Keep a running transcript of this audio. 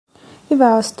If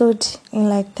I was told in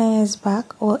like 10 years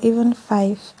back or even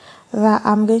 5 that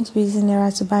I'm going to be using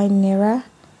Naira to buy Naira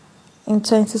in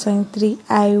 2023,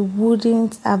 I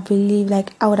wouldn't have believed.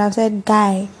 Like, I would have said,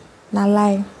 guy, na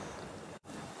lie.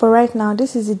 But right now,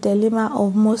 this is the dilemma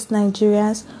of most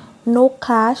Nigerians. No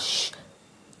cash,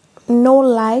 no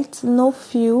light, no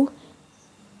fuel.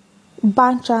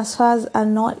 Bank transfers are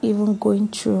not even going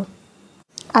through.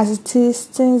 As it is,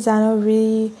 things are not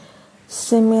really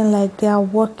seeming like they are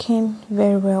working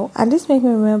very well. And this made me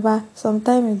remember some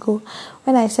time ago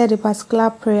when I said a particular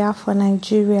prayer for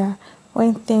Nigeria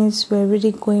when things were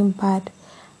really going bad.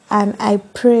 And I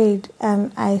prayed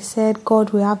and I said, God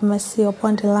will have mercy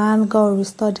upon the land, God will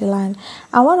restore the land.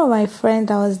 And one of my friends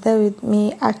that was there with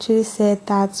me actually said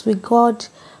that with God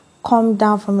come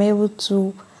down from able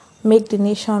to make the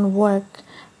nation work.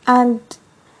 And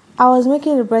I was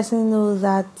making the person know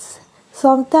that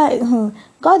sometimes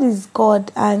God is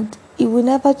God and He will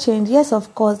never change. Yes,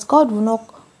 of course, God will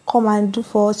not come and do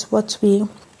for us what we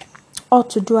ought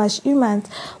to do as humans,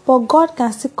 but God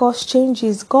can still cause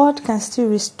changes. God can still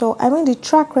restore. I mean, the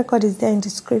track record is there in the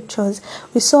scriptures.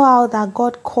 We saw how that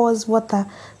God caused water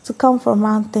to come from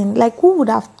mountain. Like, who would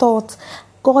have thought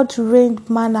God rained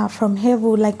manna from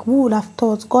heaven? Like, who would have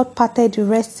thought God parted the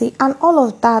Red Sea and all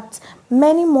of that?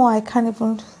 Many more I can't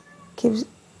even keep.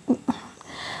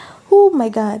 Oh my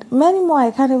God, many more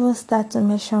I can't even start to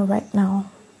mention right now.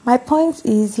 My point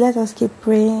is, let us keep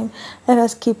praying. Let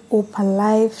us keep hope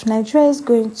alive. Nigeria is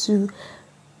going to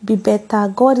be better.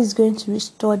 God is going to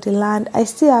restore the land. I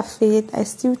still have faith. I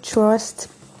still trust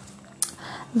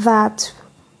that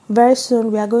very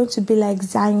soon we are going to be like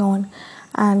Zion.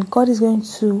 And God is going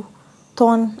to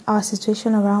turn our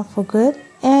situation around for good.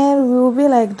 And we will be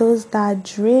like those that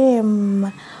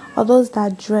dream or those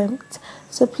that dreamt.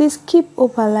 So please keep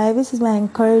hope alive. This is my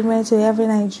encouragement to every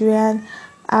Nigerian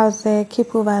out there.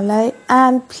 Keep hope alive.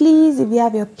 And please, if you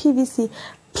have your PVC,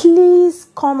 please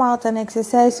come out and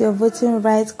exercise your voting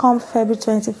rights come February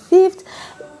 25th.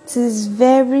 It is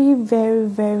very, very,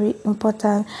 very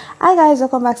important. Hi guys,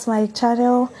 welcome back to my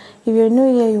channel. If you're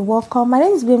new here, you're welcome. My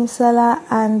name is Bimsola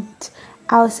and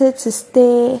I'll say to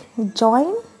stay,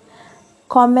 join,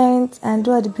 comment, and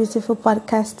do all the beautiful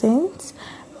podcastings.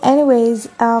 Anyways,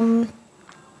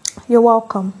 you're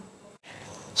welcome.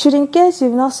 Should in case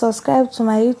you've not subscribed to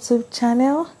my YouTube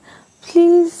channel,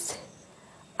 please,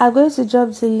 I'm going to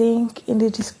drop the link in the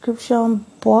description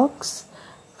box.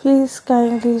 Please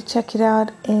kindly check it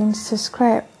out and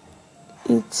subscribe.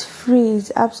 It's free.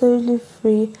 It's absolutely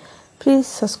free. Please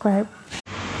subscribe.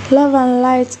 Love and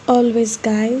light always,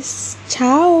 guys.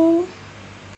 Ciao.